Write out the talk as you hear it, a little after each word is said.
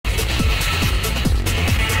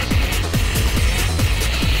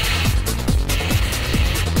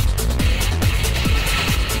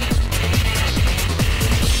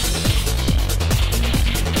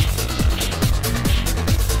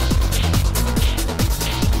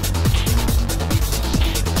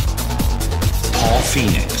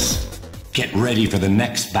Phoenix, get ready for the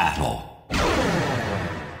next battle.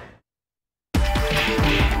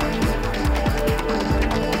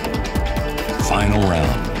 Final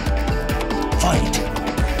round. Fight.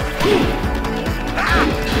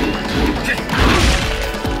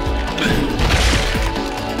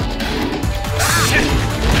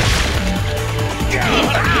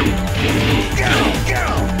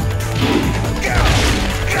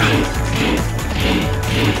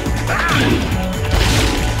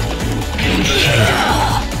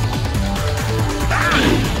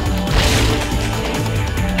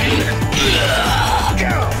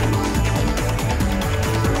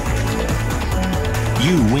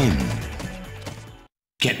 You win.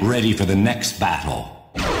 Get ready for the next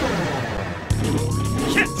battle.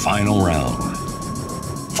 Final round.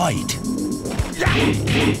 Fight.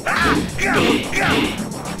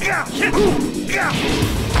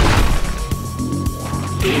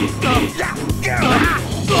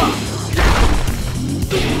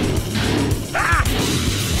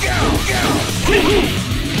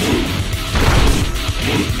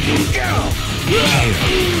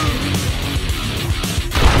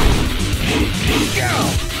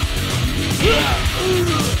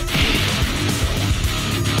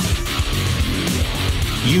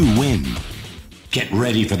 You win. Get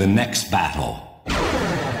ready for the next battle.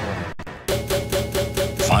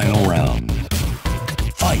 Final round.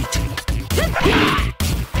 Fight.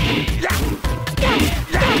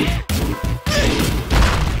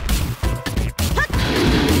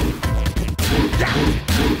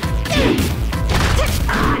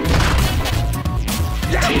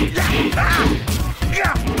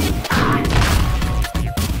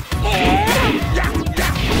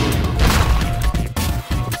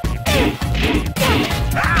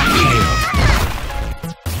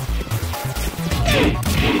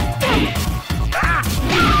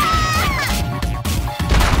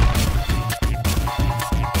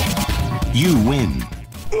 You win.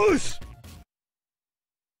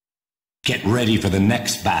 Get ready for the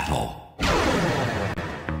next battle.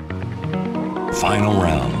 Final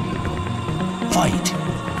round. Fight.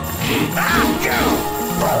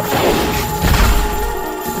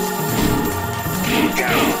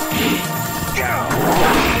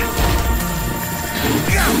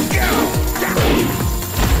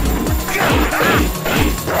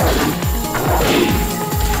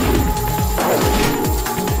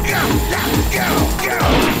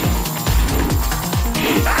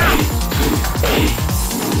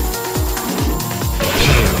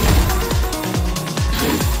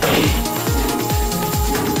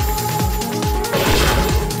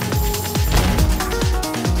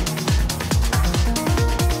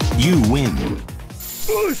 You win.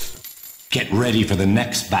 Get ready for the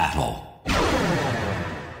next battle.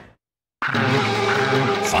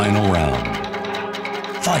 Final round.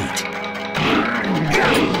 Fight.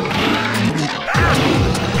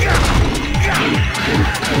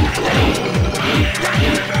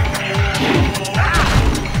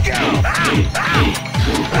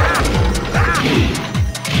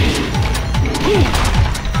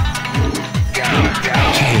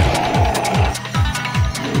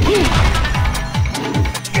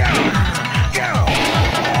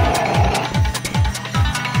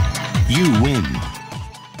 You win.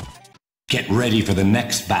 Get ready for the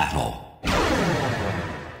next battle.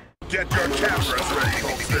 Get your cameras ready.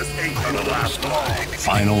 This ain't gonna last long.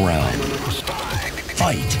 Final round.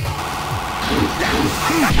 Fight.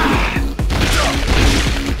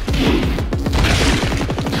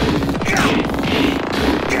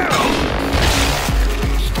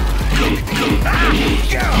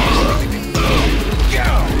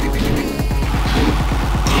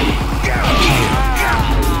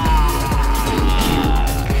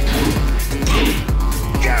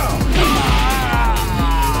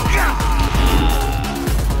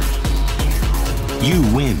 You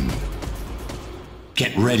win.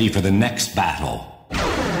 Get ready for the next battle.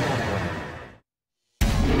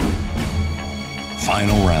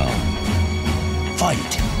 Final round.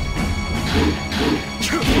 Fight.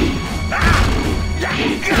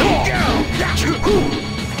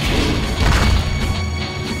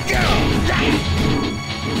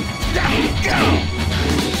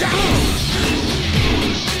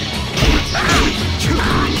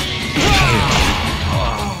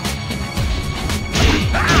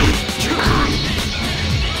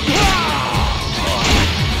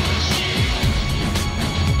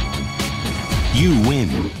 You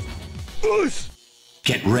win.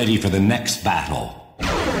 Get ready for the next battle.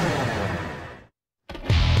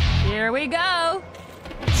 Here we go.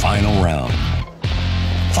 Final round.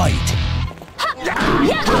 Fight.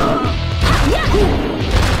 Yeah.